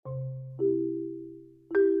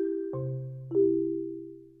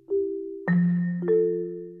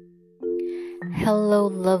Hello,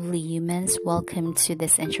 lovely humans. Welcome to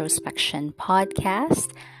this introspection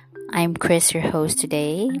podcast. I'm Chris, your host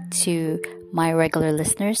today. To my regular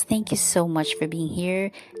listeners, thank you so much for being here,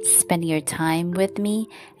 spending your time with me.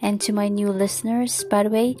 And to my new listeners, by the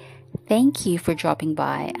way, thank you for dropping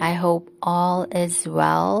by. I hope all is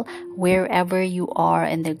well wherever you are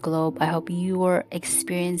in the globe. I hope you are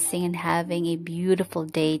experiencing and having a beautiful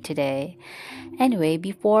day today. Anyway,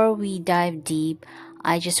 before we dive deep,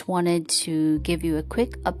 I just wanted to give you a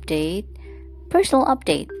quick update, personal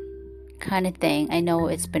update kind of thing. I know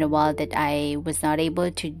it's been a while that I was not able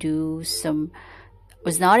to upload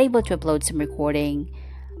some recording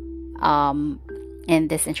in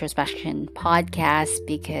this introspection podcast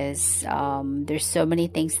because there's so many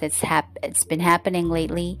things it's been happening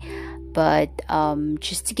lately. But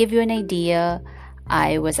just to give you an idea,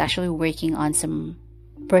 I was actually working on some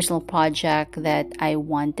personal project that I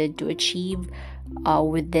wanted to achieve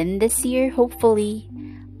within this year, hopefully,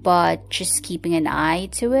 but just keeping an eye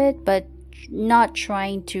to it, but not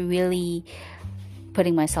trying to really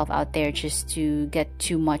putting myself out there just to get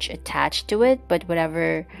too much attached to it, but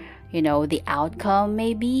whatever the outcome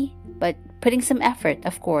may be, but putting some effort,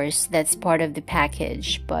 of course, that's part of the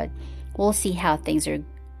package. But we'll see how things are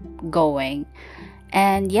going.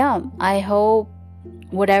 And yeah, I hope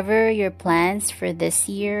whatever your plans for this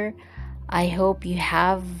year, I hope you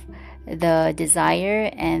have the desire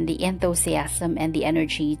and the enthusiasm and the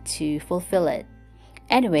energy to fulfill it.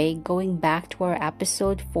 Anyway, going back to our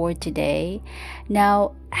episode for today.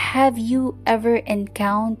 Now, have you ever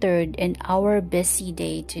encountered in our busy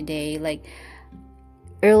day today, like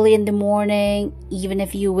early in the morning, even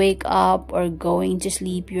if you wake up or going to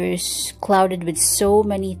sleep, you're clouded with so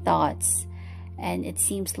many thoughts, and it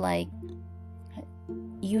seems like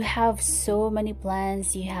you have so many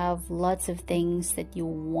plans, you have lots of things that you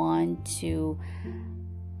want to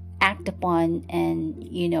act upon, and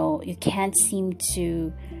you can't seem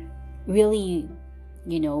to really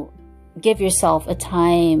give yourself a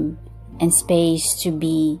time and space to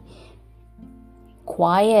be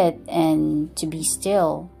quiet and to be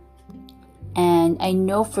still. And I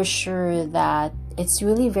know for sure that it's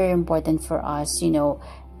really very important for us.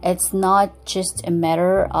 It's not just a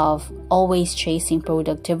matter of always chasing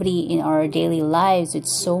productivity in our daily lives with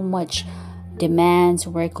so much demands,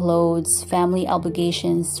 workloads, family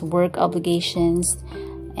obligations, work obligations,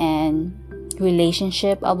 and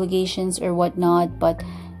relationship obligations or whatnot. But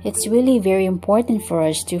it's really very important for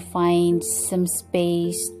us to find some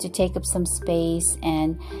space, to take up some space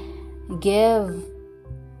and give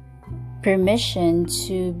permission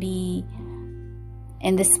to be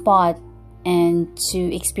in the spot and to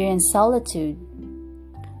experience solitude.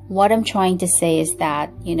 What I'm trying to say is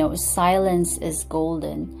that, silence is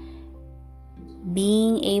golden.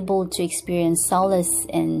 Being able to experience solace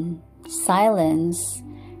in silence,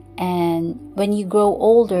 and when you grow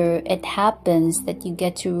older, it happens that you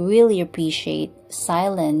get to really appreciate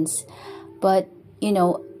silence. But,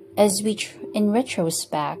 as in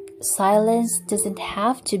retrospect, silence doesn't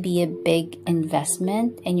have to be a big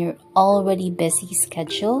investment in your already busy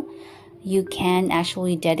schedule. You can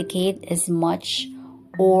actually dedicate as much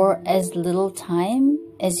or as little time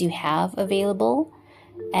as you have available,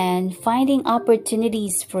 and finding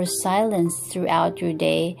opportunities for silence throughout your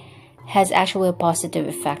day has actually a positive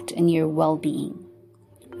effect on your well-being.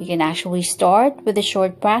 You can actually start with a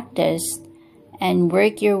short practice and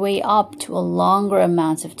work your way up to a longer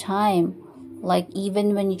amount of time. Like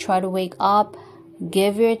even when you try to wake up,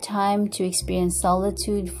 give your time to experience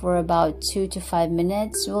solitude for about 2 to 5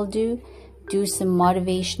 minutes will do. Do some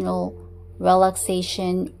motivational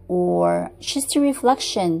relaxation or just a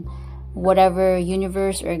reflection, whatever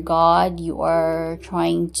universe or God you are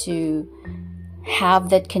trying to have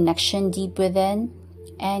that connection deep within.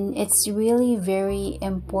 And it's really very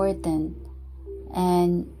important.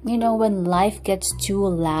 And when life gets too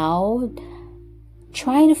loud,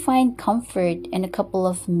 try to find comfort in a couple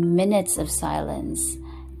of minutes of silence,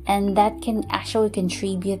 and that can actually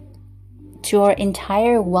contribute to our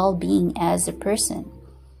entire well-being as a person.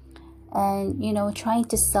 And trying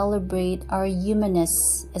to celebrate our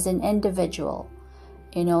humanness as an individual,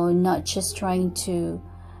 not just trying to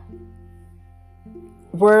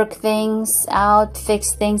work things out,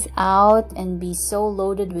 fix things out, and be so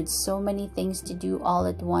loaded with so many things to do all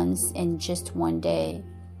at once in just one day.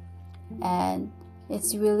 And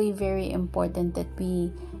it's really very important that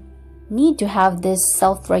we need to have this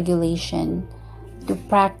self-regulation to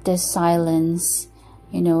practice silence.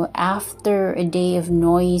 After a day of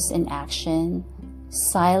noise and action,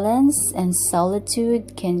 silence and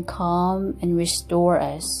solitude can calm and restore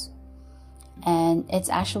us. And it's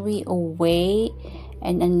actually a way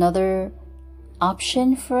and another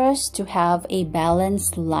option for us to have a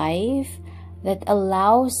balanced life that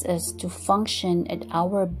allows us to function at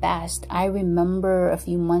our best. I remember a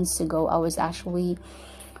few months ago, I was actually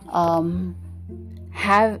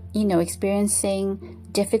experiencing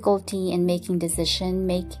difficulty in making decision,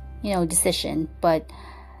 but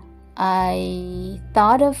I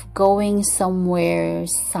thought of going somewhere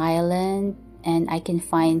silent and I can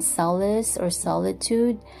find solace or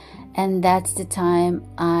solitude. And that's the time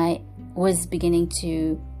I was beginning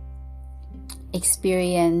to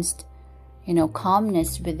experience,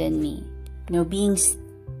 calmness within me. Being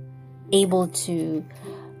able to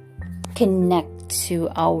connect to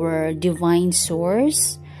our divine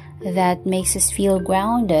source that makes us feel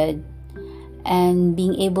grounded, and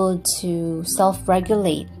being able to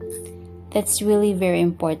self-regulate. That's really very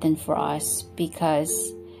important for us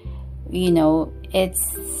because,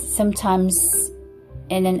 it's sometimes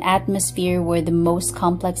in an atmosphere where the most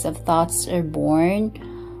complex of thoughts are born,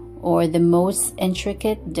 or the most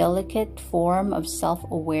intricate, delicate form of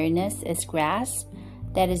self-awareness is grasped.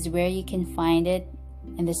 That is where you can find it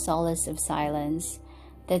in the solace of silence.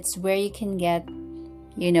 That's where you can get,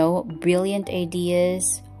 brilliant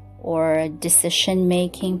ideas or decision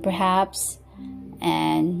making perhaps,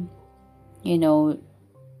 and,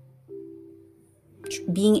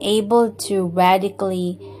 being able to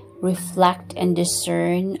radically reflect and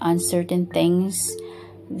discern on certain things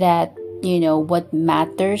that, what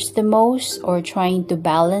matters the most, or trying to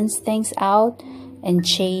balance things out and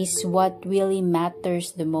chase what really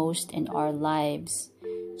matters the most in our lives.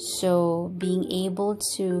 So being able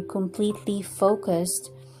to completely focus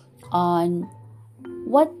on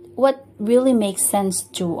what really makes sense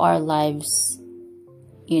to our lives,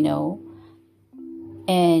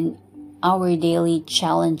 and our daily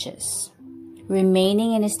challenges.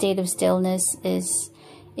 Remaining in a state of stillness is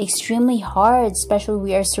extremely hard, especially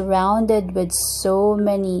we are surrounded with so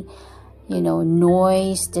many,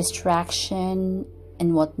 noise, distraction,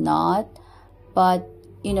 and whatnot. But,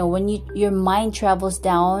 when your mind travels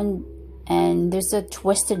down and there's a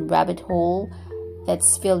twisted rabbit hole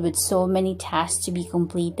that's filled with so many tasks to be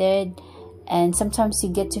completed, and sometimes you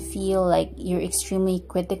get to feel like you're extremely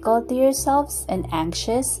critical to yourselves and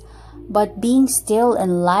anxious. But being still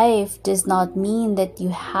in life does not mean that you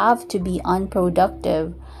have to be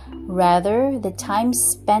unproductive. Rather, the time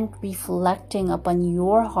spent reflecting upon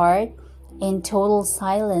your heart in total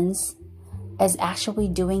silence is actually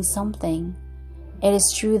doing something. It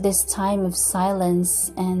is through this time of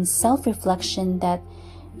silence and self-reflection that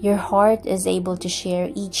your heart is able to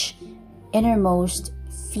share each innermost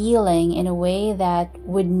feeling in a way that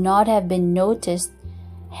would not have been noticed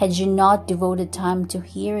had you not devoted time to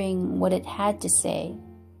hearing what it had to say.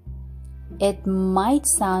 It might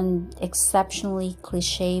sound exceptionally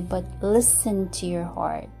cliche, but listen to your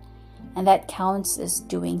heart, and that counts as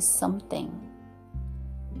doing something.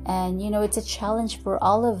 And it's a challenge for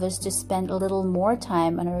all of us to spend a little more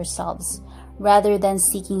time on ourselves rather than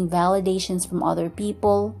seeking validations from other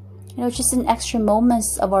people. Just an extra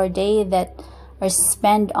moments of our day that are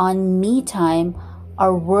spent on me time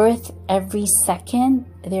are worth every second.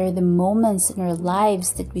 They're the moments in our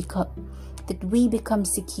lives that we become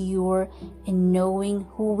secure in knowing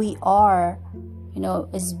who we are,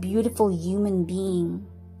 as beautiful human being.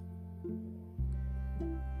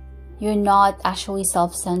 You're not actually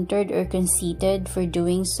self-centered or conceited for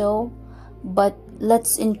doing so, but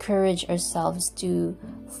let's encourage ourselves to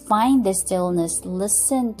find the stillness,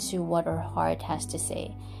 listen to what our heart has to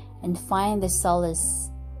say, and find the solace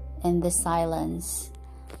in the silence.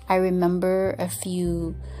 I remember a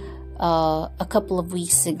couple of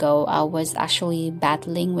weeks ago, I was actually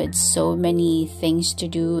battling with so many things to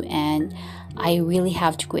do, and I really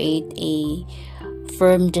have to create a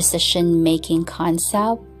firm decision-making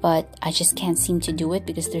concept, but I just can't seem to do it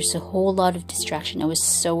because there's a whole lot of distraction. I was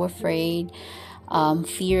so afraid,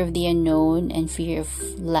 fear of the unknown and fear of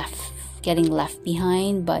getting left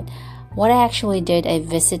behind. But what I actually did, I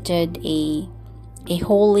visited a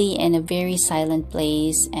holy and a very silent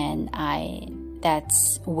place, and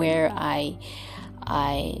that's where I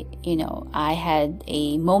had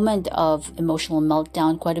a moment of emotional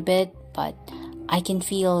meltdown quite a bit, but I can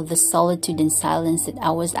feel the solitude and silence that I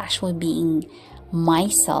was actually being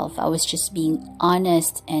myself. I was just being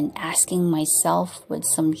honest and asking myself with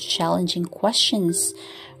some challenging questions,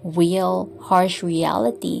 real, harsh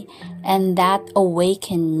reality, and that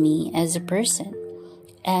awakened me as a person.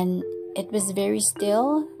 And it was very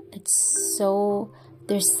still.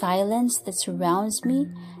 There's silence that surrounds me,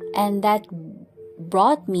 and that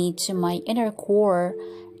brought me to my inner core,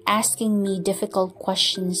 asking me difficult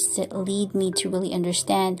questions that lead me to really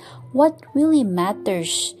understand what really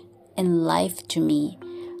matters in life to me?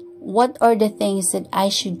 What are the things that I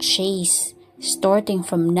should chase starting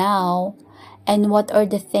from now? And what are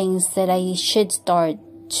the things that I should start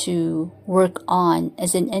to work on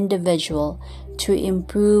as an individual to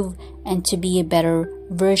improve and to be a better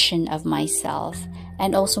version of myself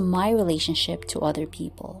and also my relationship to other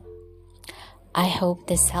people? I hope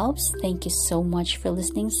this helps. Thank you so much for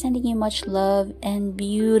listening. Sending you much love and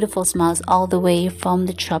beautiful smiles all the way from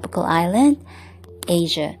the tropical island,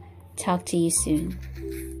 Asia. Talk to you soon.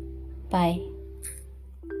 Bye.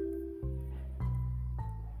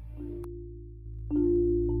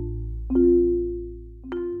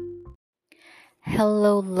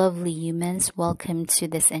 Hello, lovely humans. Welcome to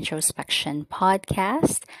this introspection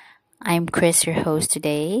podcast. I'm Chris, your host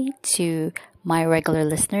today. To my regular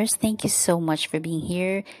listeners, thank you so much for being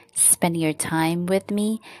here, spending your time with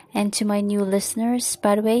me. And to my new listeners,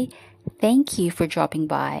 by the way, thank you for dropping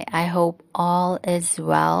by. I hope all is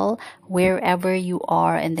well wherever you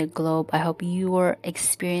are in the globe. I hope you are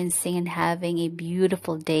experiencing and having a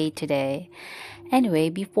beautiful day today. Anyway,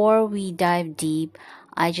 before we dive deep,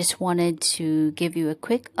 I just wanted to give you a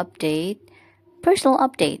quick update, personal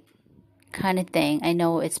update kind of thing. I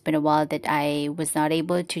know it's been a while that I was not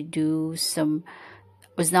able to upload some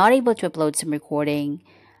recording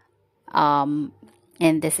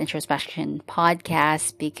in this introspection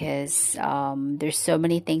podcast because there's so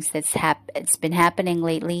many things it's been happening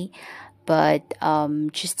lately. But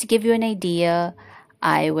just to give you an idea,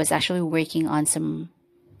 I was actually working on some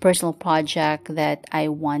personal project that I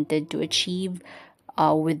wanted to achieve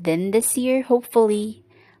within this year, hopefully,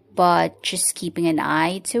 but just keeping an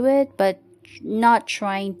eye to it, but not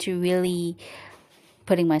trying to really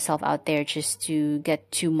putting myself out there just to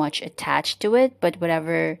get too much attached to it, but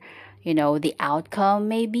whatever, the outcome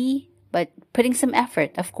may be, but putting some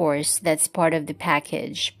effort, of course, that's part of the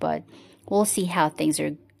package, but we'll see how things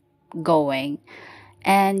are going.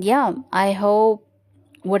 And yeah, I hope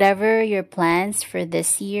whatever your plans for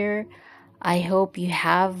this year, I hope you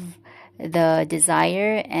have the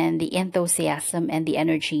desire and the enthusiasm and the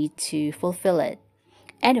energy to fulfill it.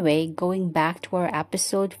 Anyway, going back to our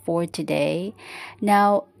episode for today.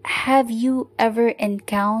 Now, have you ever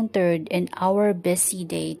encountered in our busy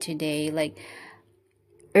day today, like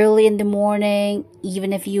early in the morning,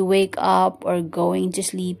 even if you wake up or going to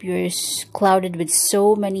sleep, you're clouded with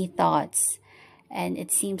so many thoughts, and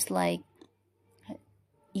it seems like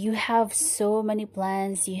you have so many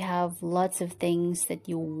plans, you have lots of things that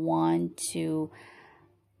you want to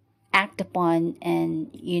act upon, and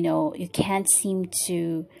you can't seem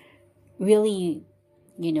to really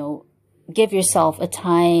give yourself a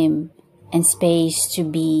time and space to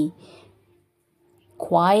be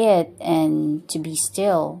quiet and to be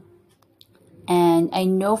still. And I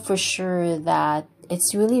know for sure that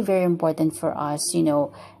it's really very important for us.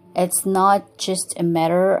 It's not just a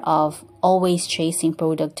matter of always chasing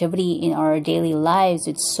productivity in our daily lives.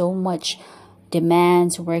 It's so much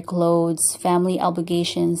demands, workloads, family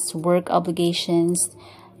obligations, work obligations,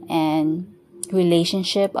 and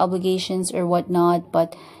relationship obligations or whatnot.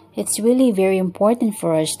 But it's really very important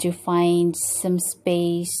for us to find some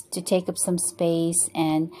space, to take up some space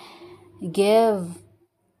and give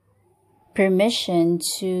permission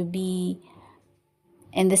to be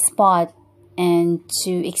in the spot and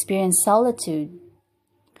to experience solitude.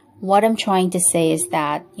 What I'm trying to say is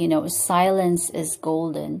that, silence is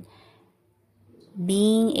golden.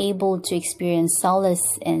 Being able to experience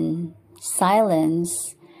solace in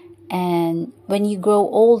silence, and when you grow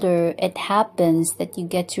older, it happens that you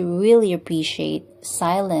get to really appreciate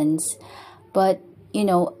silence. But,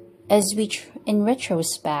 as in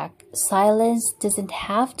retrospect, silence doesn't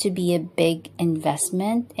have to be a big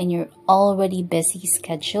investment in your already busy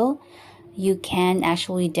schedule. You can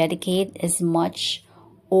actually dedicate as much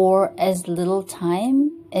or as little time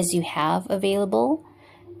as you have available,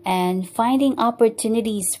 and finding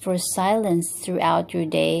opportunities for silence throughout your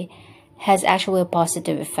day has actually a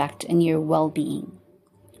positive effect on your well-being.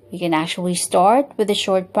 You can actually start with a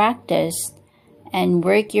short practice and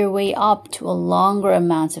work your way up to a longer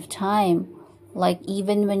amount of time. Like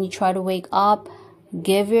even when you try to wake up,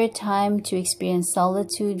 give your time to experience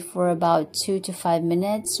solitude for about 2 to 5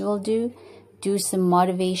 minutes will do. Do some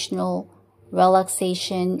motivational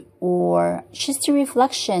relaxation or just a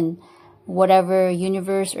reflection, whatever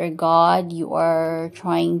universe or God you are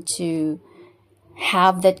trying to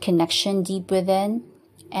have that connection deep within.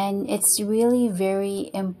 And it's really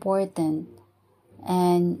very important.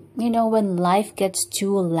 And when life gets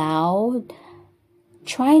too loud,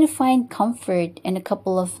 try to find comfort in a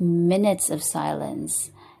couple of minutes of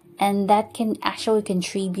silence, and that can actually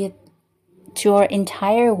contribute to our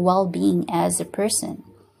entire well-being as a person.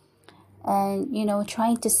 and,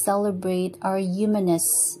 trying to celebrate our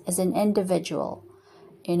humanness as an individual,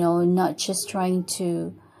 not just trying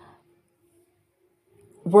to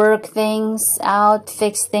work things out,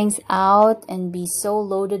 fix things out, and be so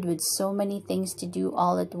loaded with so many things to do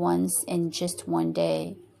all at once in just one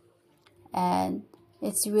day. And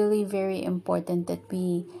it's really very important that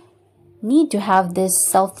we need to have this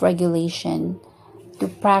self-regulation to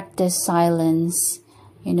practice silence.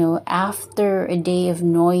 After a day of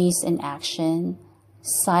noise and action,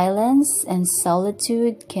 silence and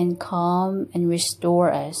solitude can calm and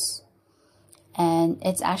restore us. And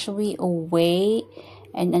it's actually a way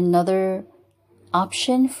and another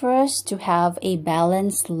option for us to have a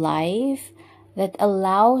balanced life that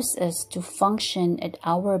allows us to function at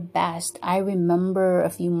our best. I remember a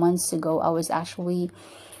few months ago, I was actually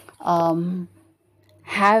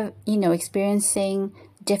experiencing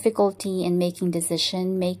difficulty in making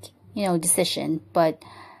decision, but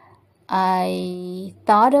I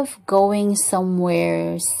thought of going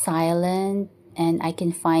somewhere silent and I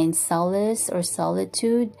can find solace or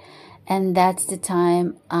solitude. And that's the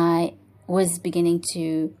time I was beginning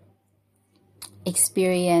to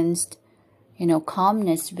experience,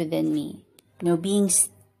 calmness within me, being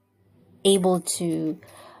able to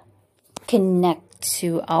connect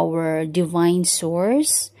to our divine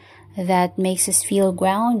source that makes us feel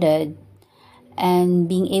grounded and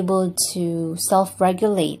being able to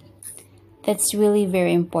self-regulate. That's really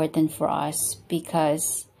very important for us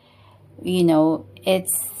because,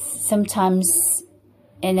 it's sometimes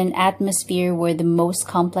in an atmosphere where the most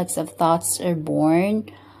complex of thoughts are born,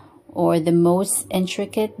 or the most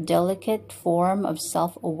intricate, delicate form of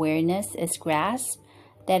self-awareness is grasped,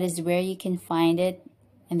 that is where you can find it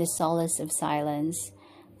in the solace of silence.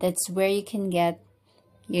 That's where you can get,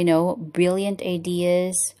 brilliant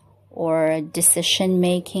ideas or decision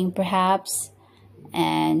making perhaps,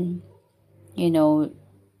 and,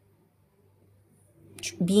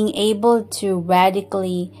 being able to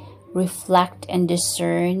radically reflect and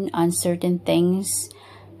discern on certain things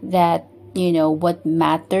that, what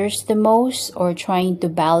matters the most, or trying to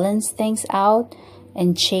balance things out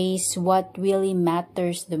and chase what really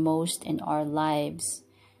matters the most in our lives.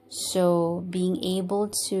 So being able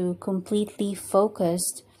to completely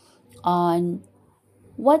focus on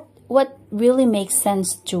what really makes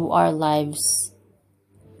sense to our lives,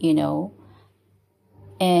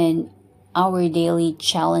 and our daily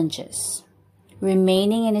challenges.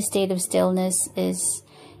 Remaining in a state of stillness is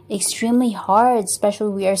extremely hard, especially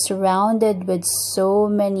we are surrounded with so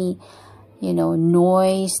many,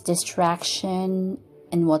 noise, distraction,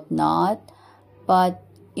 and whatnot. But,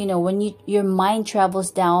 when your mind travels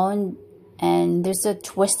down and there's a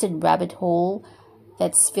twisted rabbit hole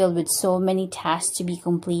that's filled with so many tasks to be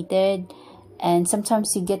completed, and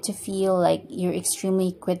sometimes you get to feel like you're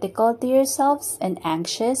extremely critical to yourselves and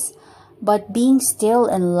anxious. But being still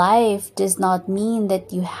in life does not mean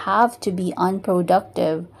that you have to be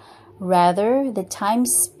unproductive. Rather, the time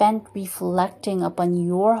spent reflecting upon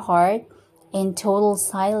your heart in total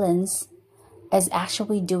silence is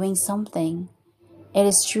actually doing something. It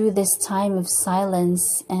is through this time of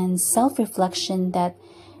silence and self-reflection that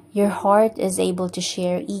your heart is able to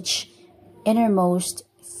share each innermost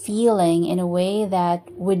feeling in a way that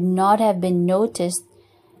would not have been noticed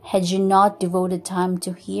had you not devoted time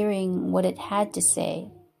to hearing what it had to say.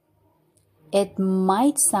 It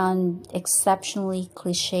might sound exceptionally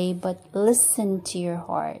cliche, but listen to your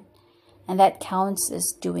heart, and that counts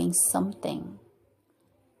as doing something.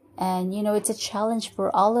 And it's a challenge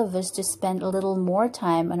for all of us to spend a little more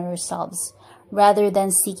time on ourselves rather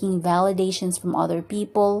than seeking validations from other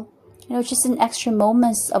people. Just an extra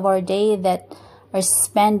moments of our day that are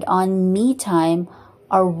spent on me time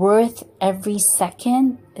are worth every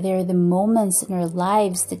second. They're the moments in our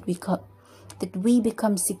lives that we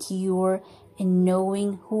become secure in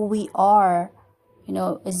knowing who we are,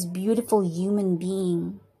 as beautiful human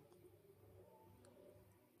being.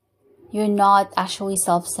 You're not actually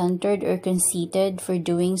self-centered or conceited for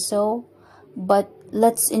doing so, but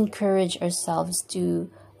let's encourage ourselves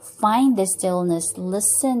to find the stillness,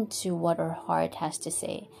 listen to what our heart has to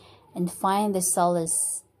say, and find the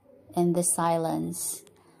solace in the silence.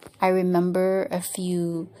 I remember a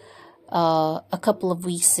couple of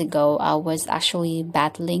weeks ago, I was actually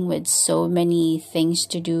battling with so many things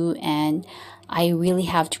to do, and I really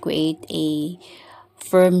have to create a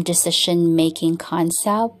firm decision-making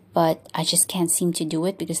concept, but I just can't seem to do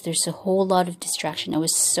it because there's a whole lot of distraction. I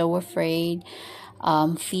was so afraid,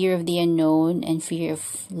 fear of the unknown and fear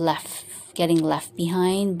of getting left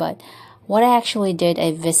behind. But what I actually did,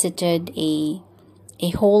 I visited a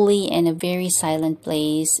holy and a very silent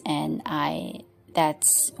place, and I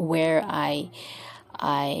That's where I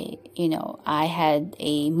had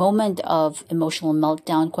a moment of emotional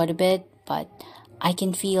meltdown quite a bit, but I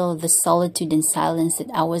can feel the solitude and silence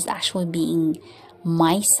that I was actually being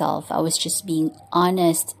myself. I was just being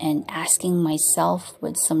honest and asking myself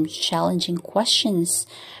with some challenging questions,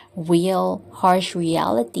 real, harsh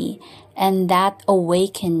reality, and that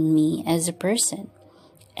awakened me as a person.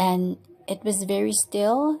 And it was very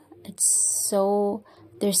still.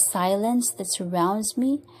 There's silence that surrounds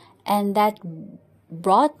me, and that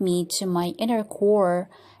brought me to my inner core,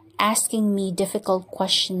 asking me difficult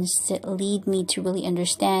questions that lead me to really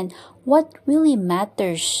understand what really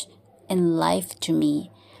matters in life to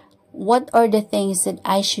me. What are the things that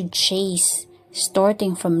I should chase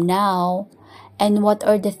starting from now, and what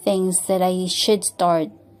are the things that I should start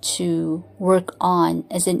to work on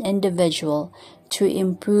as an individual to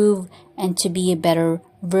improve and to be a better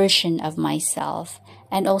version of myself,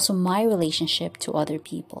 and also my relationship to other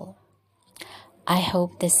people. I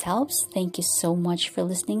hope this helps. Thank you so much for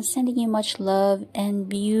listening. Sending you much love and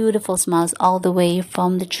beautiful smiles all the way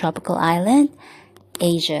from the tropical island,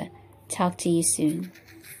 Asia. Talk to you soon.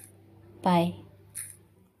 Bye.